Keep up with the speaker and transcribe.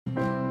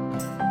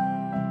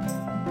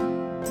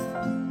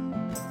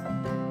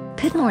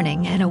Good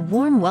morning and a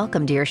warm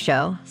welcome to your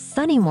show,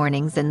 Sunny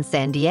Mornings in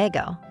San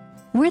Diego.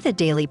 We're the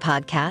daily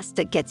podcast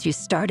that gets you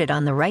started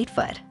on the right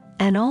foot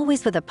and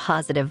always with a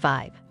positive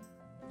vibe.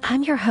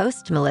 I'm your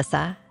host,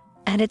 Melissa,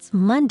 and it's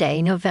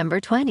Monday, November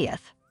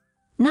 20th.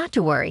 Not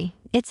to worry,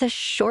 it's a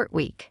short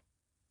week.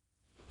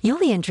 You'll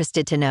be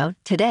interested to know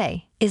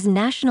today is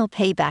National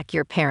Pay Back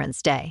Your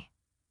Parents Day.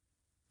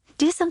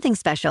 Do something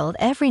special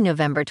every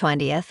November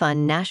 20th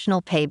on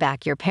National Pay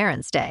Back Your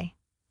Parents Day.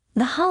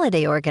 The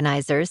holiday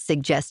organizers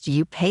suggest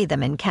you pay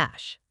them in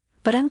cash,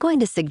 but I'm going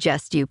to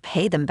suggest you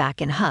pay them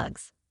back in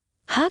hugs.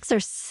 Hugs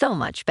are so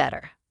much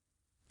better.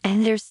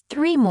 And there's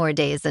 3 more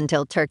days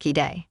until Turkey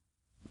Day.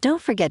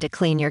 Don't forget to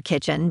clean your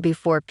kitchen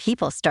before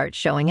people start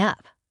showing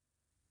up.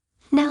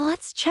 Now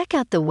let's check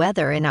out the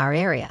weather in our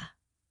area.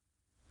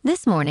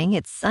 This morning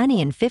it's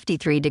sunny and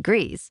 53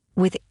 degrees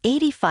with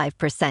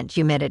 85%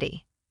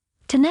 humidity.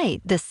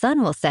 Tonight the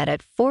sun will set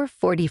at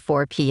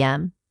 4:44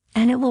 p.m.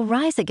 and it will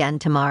rise again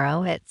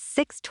tomorrow at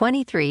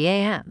 6:23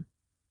 a.m.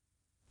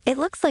 It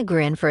looks like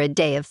we're in for a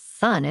day of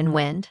sun and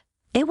wind.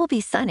 It will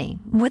be sunny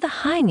with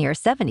a high near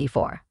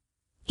 74.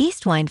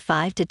 East wind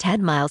 5 to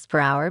 10 miles per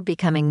hour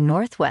becoming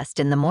northwest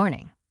in the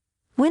morning.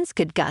 Winds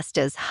could gust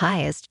as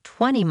high as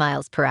 20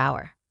 miles per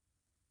hour.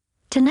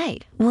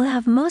 Tonight, we'll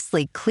have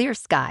mostly clear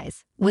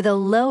skies with a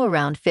low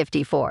around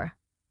 54.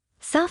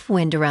 South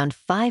wind around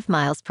 5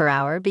 miles per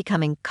hour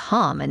becoming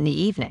calm in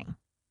the evening.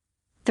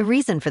 The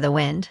reason for the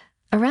wind: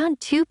 around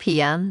 2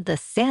 p.m., the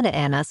Santa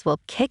Anas will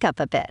kick up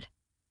a bit.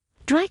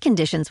 Dry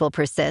conditions will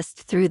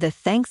persist through the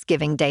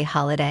Thanksgiving Day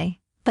holiday,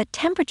 but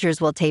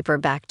temperatures will taper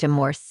back to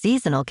more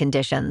seasonal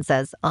conditions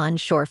as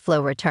onshore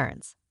flow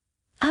returns.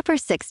 Upper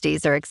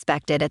 60s are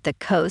expected at the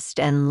coast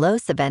and low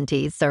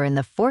 70s are in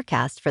the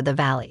forecast for the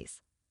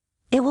valleys.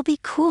 It will be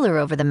cooler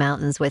over the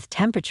mountains with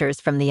temperatures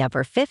from the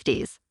upper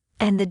 50s,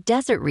 and the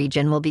desert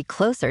region will be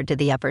closer to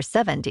the upper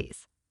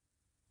 70s.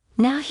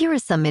 Now here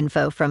is some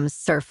info from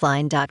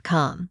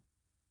surfline.com.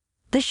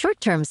 The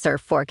short-term surf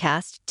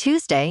forecast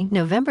Tuesday,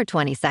 November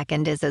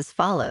 22nd is as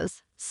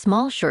follows.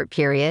 Small short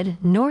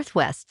period,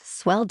 northwest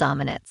swell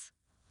dominance,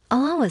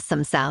 along with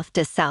some south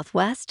to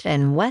southwest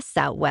and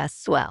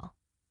west-southwest swell.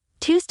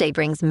 Tuesday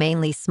brings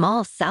mainly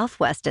small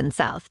southwest and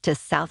south to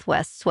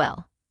southwest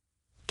swell.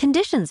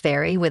 Conditions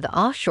vary with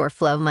offshore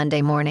flow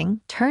Monday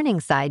morning, turning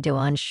side to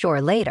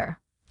onshore later,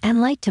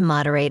 and light to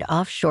moderate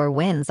offshore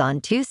winds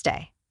on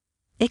Tuesday.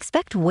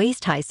 Expect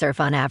waist-high surf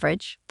on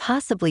average,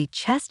 possibly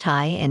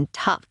chest-high in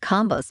top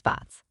combo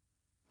spots.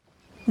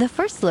 The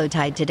first low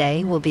tide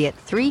today will be at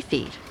 3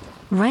 feet,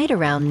 right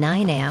around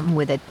 9 a.m.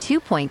 with a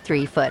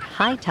 2.3-foot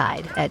high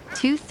tide at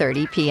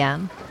 2:30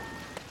 p.m.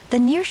 The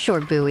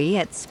nearshore buoy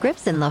at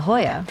Scripps in La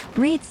Jolla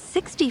reads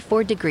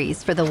 64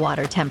 degrees for the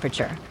water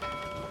temperature.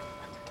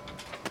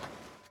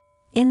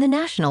 In the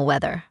national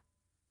weather,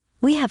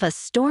 we have a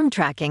storm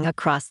tracking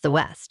across the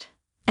west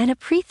and a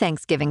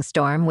pre-Thanksgiving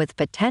storm with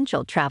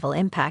potential travel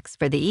impacts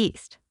for the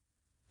east.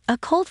 A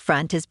cold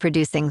front is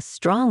producing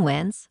strong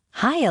winds,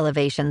 high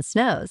elevation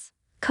snows,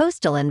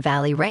 coastal and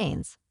valley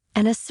rains,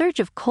 and a surge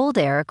of cold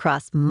air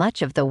across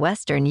much of the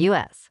western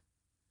U.S.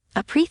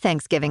 A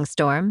pre-Thanksgiving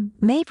storm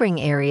may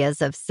bring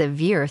areas of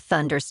severe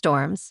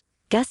thunderstorms,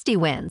 gusty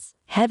winds,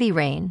 heavy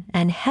rain,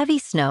 and heavy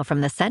snow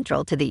from the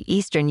central to the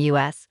eastern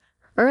U.S.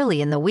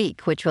 early in the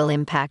week, which will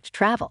impact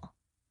travel.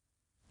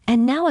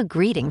 And now a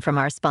greeting from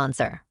our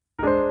sponsor.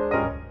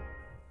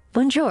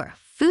 Bonjour,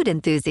 food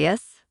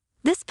enthusiasts.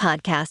 This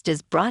podcast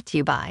is brought to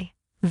you by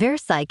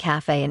Versailles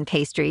Cafe and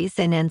Pastries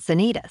in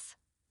Encinitas.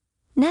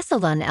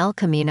 Nestled on El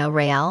Camino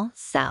Real,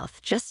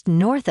 south, just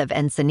north of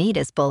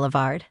Encinitas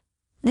Boulevard,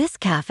 this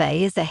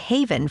cafe is a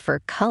haven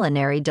for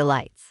culinary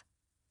delights.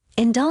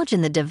 Indulge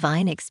in the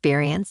divine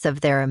experience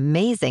of their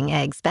amazing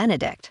Eggs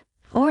Benedict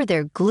or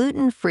their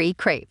gluten-free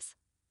crepes.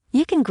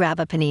 You can grab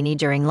a panini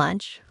during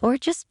lunch or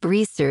just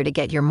breeze through to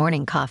get your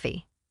morning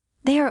coffee.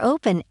 They are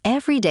open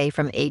every day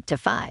from 8 to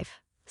 5,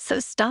 so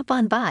stop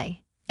on by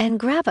and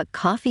grab a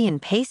coffee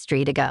and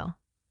pastry to go.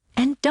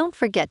 And don't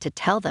forget to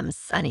tell them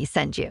Sunny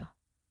sent you.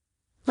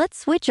 Let's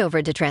switch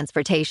over to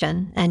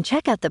transportation and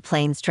check out the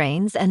planes,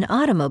 trains, and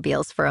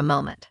automobiles for a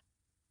moment.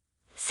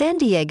 San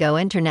Diego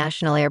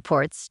International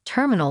Airport's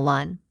Terminal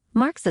 1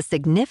 marks a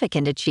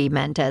significant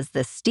achievement as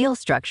the steel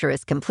structure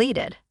is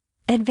completed,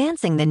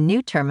 advancing the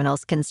new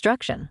terminal's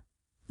construction.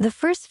 The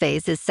first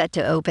phase is set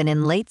to open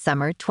in late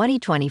summer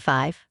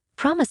 2025,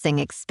 promising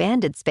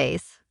expanded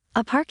space,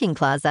 a parking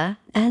plaza,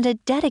 and a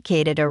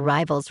dedicated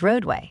arrivals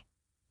roadway.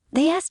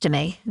 They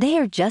estimate they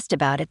are just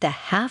about at the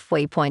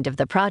halfway point of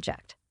the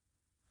project.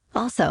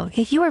 Also,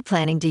 if you are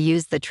planning to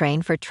use the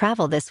train for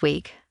travel this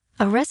week,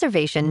 a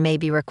reservation may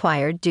be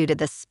required due to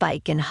the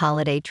spike in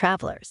holiday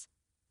travelers.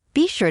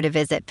 Be sure to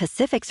visit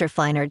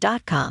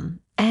pacificsurfliner.com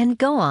and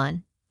go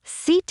on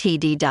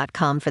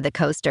ctd.com for the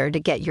coaster to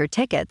get your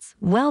tickets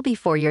well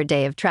before your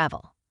day of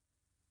travel.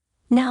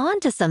 Now on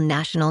to some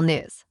national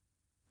news.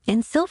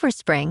 In Silver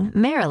Spring,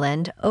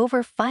 Maryland,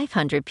 over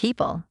 500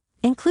 people,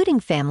 including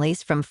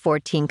families from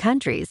 14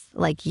 countries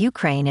like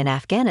Ukraine and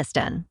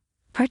Afghanistan,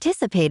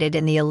 participated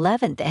in the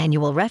 11th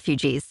annual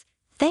Refugees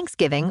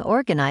Thanksgiving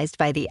organized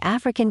by the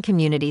African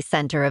Community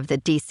Center of the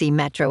D.C.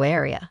 metro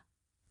area.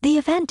 The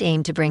event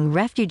aimed to bring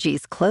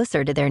refugees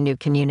closer to their new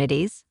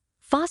communities,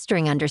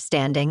 fostering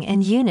understanding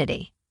and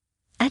unity.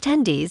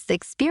 Attendees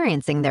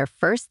experiencing their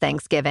first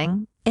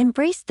Thanksgiving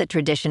embraced the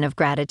tradition of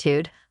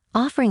gratitude,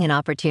 offering an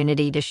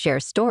opportunity to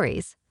share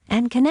stories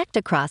and connect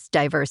across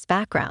diverse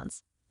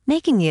backgrounds,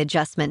 making the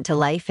adjustment to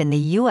life in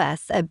the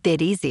U.S. a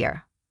bit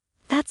easier.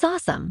 That's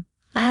awesome.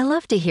 I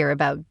love to hear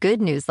about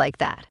good news like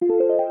that.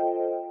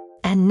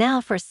 And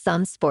now for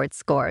some sports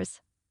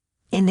scores.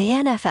 In the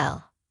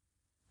NFL,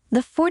 the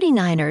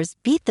 49ers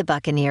beat the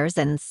Buccaneers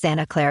in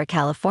Santa Clara,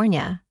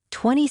 California,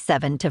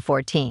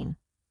 27-14.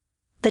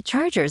 The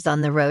Chargers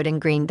on the road in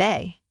Green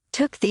Bay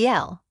took the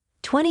L,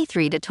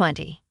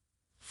 23-20,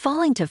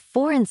 falling to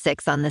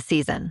 4-6 on the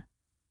season.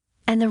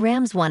 And the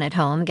Rams won at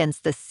home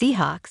against the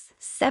Seahawks,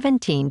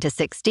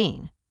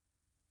 17-16.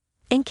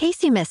 In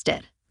case you missed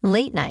it,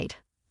 late night,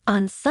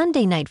 on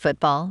Sunday Night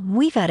Football,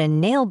 we've had a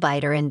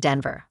nail-biter in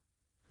Denver.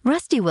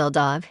 Rusty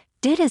Wildog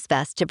did his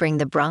best to bring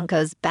the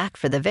Broncos back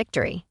for the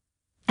victory,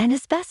 and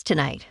his best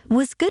tonight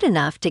was good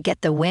enough to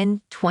get the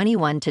win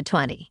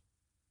 21-20.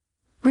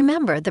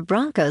 Remember, the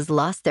Broncos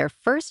lost their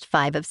first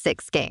 5 of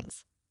 6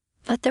 games,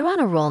 but they're on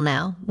a roll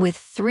now with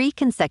 3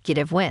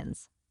 consecutive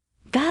wins.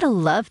 Gotta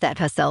love that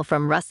hustle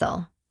from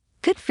Russell.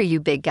 Good for you,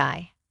 big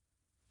guy.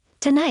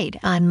 Tonight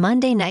on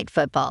Monday Night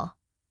Football,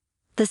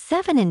 the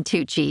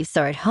 7-2 Chiefs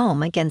are at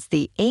home against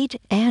the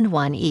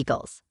 8-1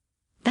 Eagles.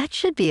 That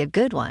should be a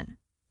good one.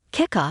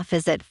 Kickoff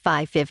is at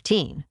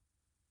 5:15.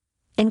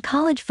 In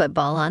college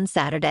football on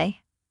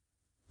Saturday,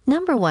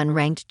 number 1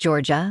 ranked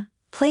Georgia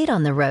played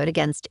on the road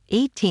against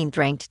 18th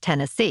ranked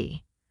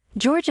Tennessee.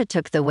 Georgia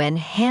took the win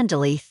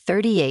handily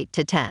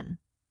 38-10.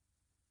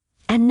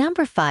 And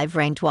number 5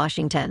 ranked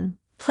Washington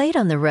played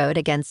on the road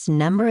against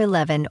number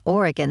 11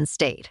 Oregon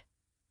State.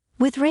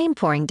 With rain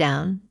pouring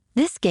down,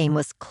 this game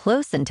was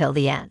close until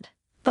the end,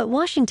 but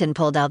Washington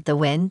pulled out the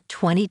win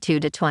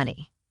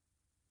 22-20.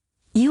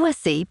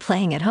 USC,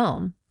 playing at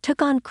home, took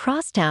on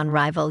crosstown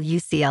rival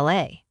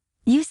UCLA.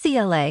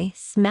 UCLA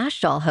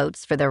smashed all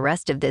hopes for the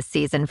rest of this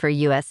season for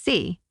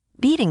USC,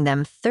 beating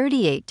them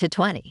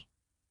 38-20.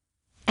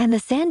 And the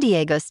San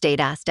Diego State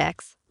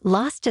Aztecs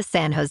lost to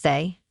San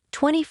Jose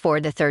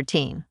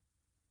 24-13.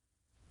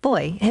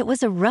 Boy, it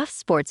was a rough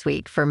sports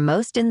week for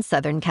most in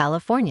Southern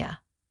California.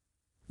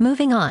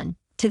 Moving on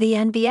to the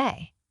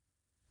NBA.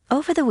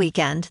 Over the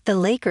weekend, the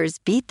Lakers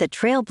beat the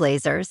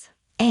Trailblazers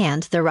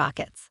and the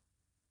Rockets.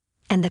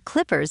 And the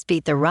Clippers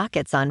beat the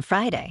Rockets on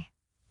Friday.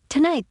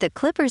 Tonight, the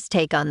Clippers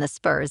take on the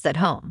Spurs at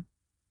home.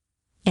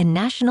 In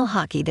National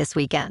Hockey this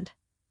weekend,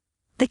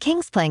 the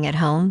Kings, playing at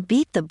home,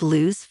 beat the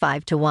Blues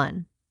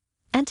 5-1.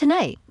 And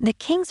tonight, the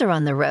Kings are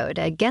on the road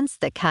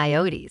against the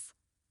Coyotes.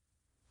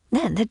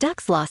 Then the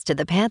Ducks lost to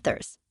the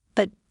Panthers,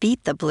 but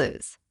beat the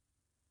Blues.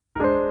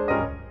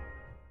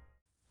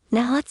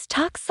 Now let's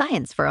talk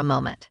science for a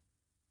moment.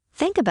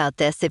 Think about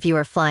this if you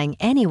are flying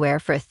anywhere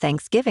for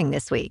Thanksgiving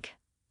this week.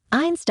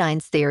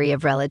 Einstein's theory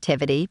of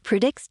relativity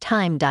predicts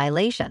time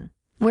dilation,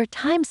 where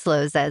time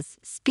slows as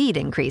speed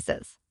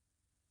increases.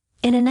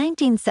 In a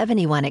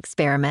 1971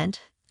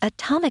 experiment,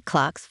 atomic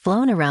clocks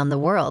flown around the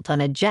world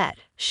on a jet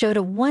showed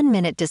a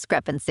 1-minute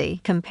discrepancy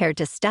compared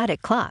to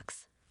static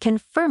clocks,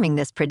 confirming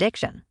this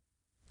prediction.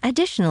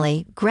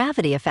 Additionally,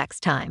 gravity affects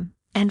time,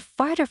 and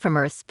farther from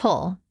Earth's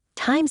pull,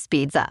 time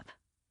speeds up.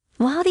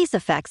 While these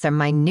effects are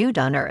minute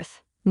on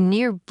Earth,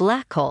 near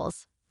black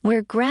holes,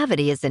 where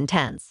gravity is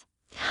intense,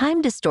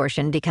 time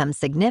distortion becomes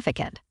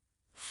significant.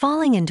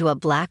 Falling into a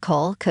black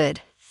hole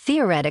could,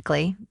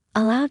 theoretically,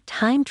 allow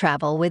time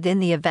travel within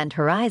the event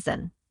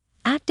horizon,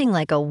 acting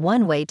like a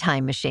one-way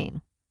time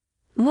machine.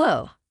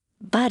 Whoa,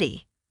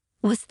 buddy,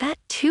 was that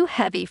too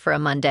heavy for a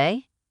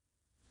Monday?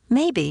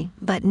 Maybe,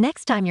 but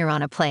next time you're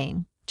on a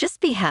plane, just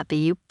be happy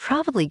you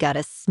probably got a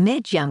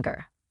smidge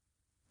younger.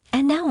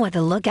 And now what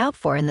to look out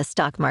for in the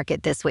stock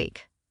market this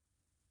week.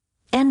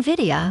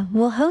 NVIDIA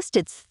will host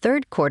its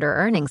third quarter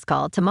earnings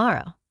call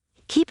tomorrow.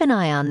 Keep an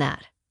eye on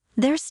that.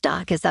 Their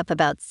stock is up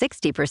about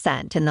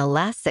 60% in the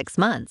last 6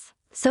 months,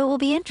 so it will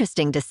be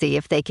interesting to see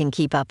if they can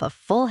keep up a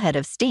full head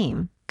of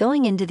steam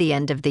going into the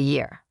end of the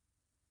year.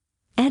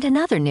 And in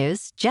other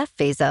news, Jeff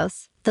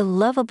Bezos, the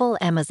lovable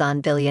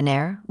Amazon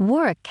billionaire,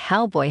 wore a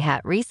cowboy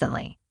hat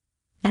recently.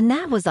 And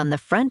that was on the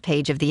front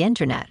page of the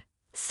internet,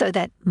 so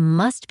that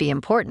must be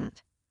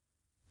important.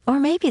 Or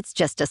maybe it's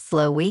just a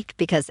slow week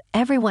because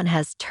everyone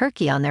has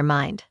turkey on their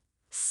mind.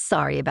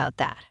 Sorry about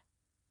that.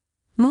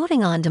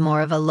 Moving on to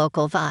more of a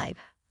local vibe,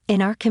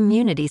 in our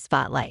community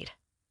spotlight.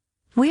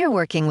 We are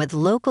working with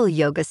local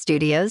yoga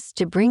studios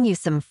to bring you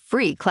some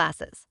free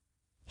classes.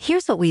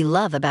 Here's what we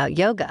love about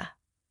yoga.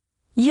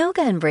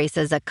 Yoga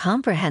embraces a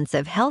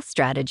comprehensive health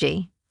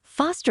strategy,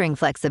 fostering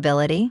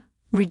flexibility,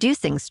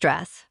 reducing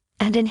stress,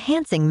 and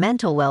enhancing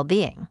mental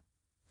well-being.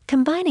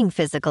 Combining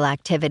physical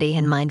activity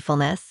and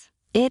mindfulness,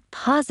 it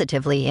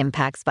positively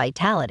impacts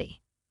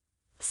vitality.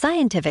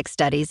 Scientific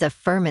studies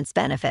affirm its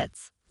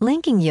benefits,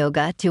 linking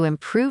yoga to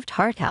improved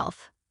heart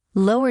health,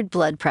 lowered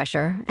blood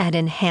pressure, and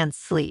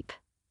enhanced sleep.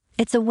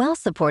 It's a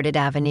well-supported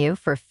avenue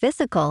for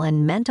physical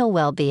and mental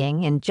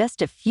well-being in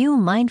just a few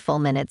mindful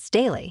minutes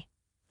daily.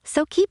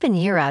 So keep an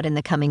ear out in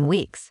the coming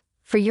weeks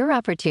for your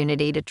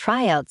opportunity to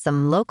try out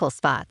some local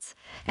spots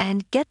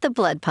and get the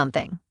blood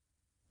pumping.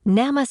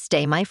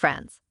 Namaste, my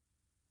friends.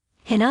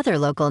 In other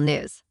local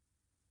news,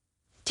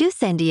 two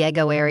San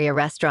Diego area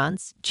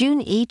restaurants, Jun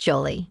E.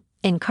 Jolie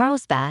in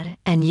Carlsbad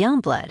and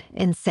Youngblood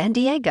in San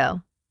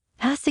Diego,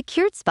 have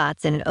secured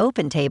spots in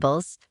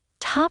OpenTable's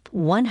Top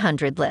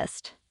 100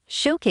 list,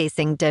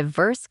 showcasing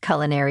diverse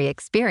culinary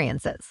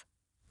experiences.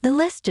 The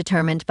list,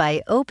 determined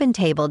by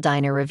OpenTable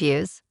Diner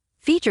Reviews,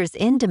 features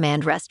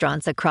in-demand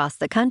restaurants across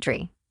the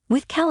country,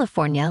 with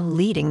California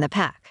leading the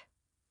pack.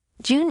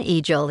 Jun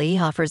E. Jolie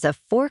offers a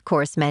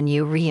 4-course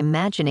menu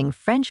reimagining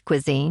French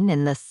cuisine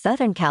in the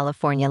Southern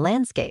California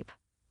landscape,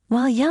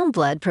 while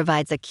Youngblood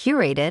provides a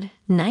curated,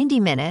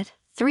 90-minute,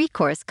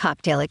 3-course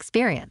cocktail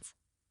experience.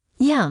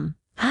 Yum!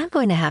 I'm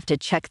going to have to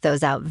check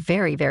those out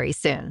very, very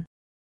soon.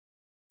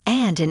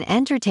 And in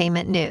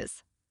entertainment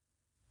news,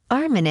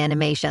 Aardman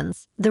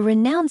Animations, the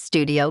renowned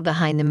studio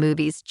behind the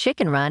movies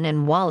Chicken Run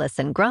and Wallace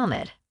and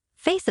Gromit,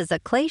 faces a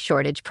clay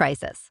shortage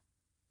crisis.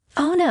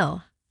 Oh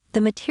no! The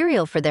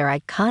material for their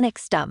iconic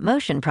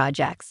stop-motion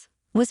projects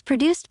was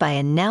produced by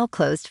a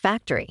now-closed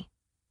factory.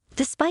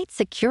 Despite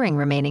securing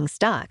remaining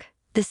stock,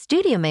 the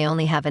studio may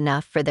only have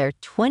enough for their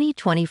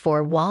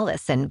 2024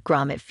 Wallace and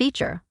Gromit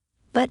feature,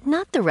 but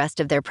not the rest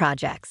of their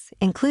projects,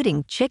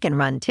 including Chicken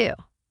Run 2.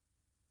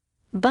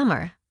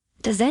 Bummer.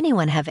 Does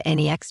anyone have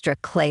any extra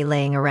clay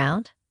laying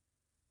around?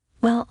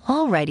 Well,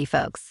 alrighty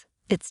folks,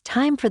 it's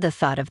time for the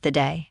thought of the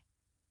day.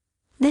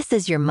 This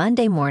is your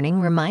Monday morning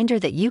reminder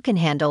that you can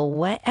handle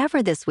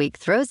whatever this week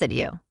throws at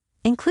you,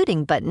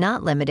 including but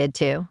not limited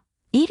to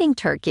eating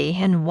turkey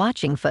and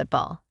watching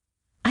football.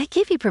 I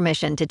give you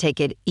permission to take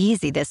it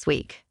easy this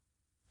week.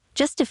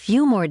 Just a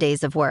few more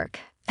days of work,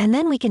 and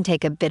then we can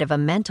take a bit of a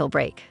mental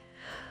break.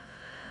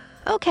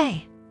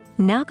 Okay,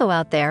 now go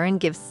out there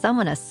and give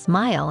someone a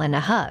smile and a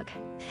hug,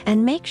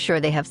 and make sure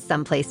they have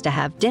someplace to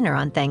have dinner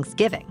on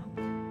Thanksgiving.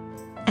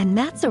 And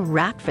that's a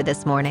wrap for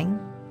this morning.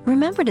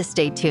 Remember to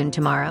stay tuned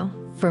tomorrow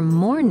for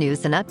more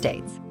news and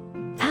updates.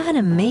 Have an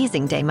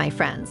amazing day, my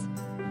friends.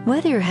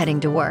 Whether you're heading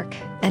to work,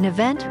 an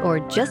event,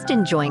 or just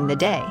enjoying the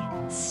day,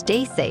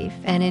 stay safe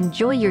and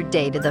enjoy your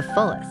day to the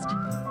fullest.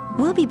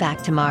 We'll be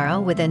back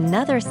tomorrow with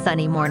another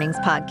Sunny Mornings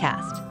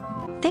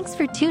podcast. Thanks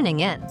for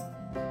tuning in.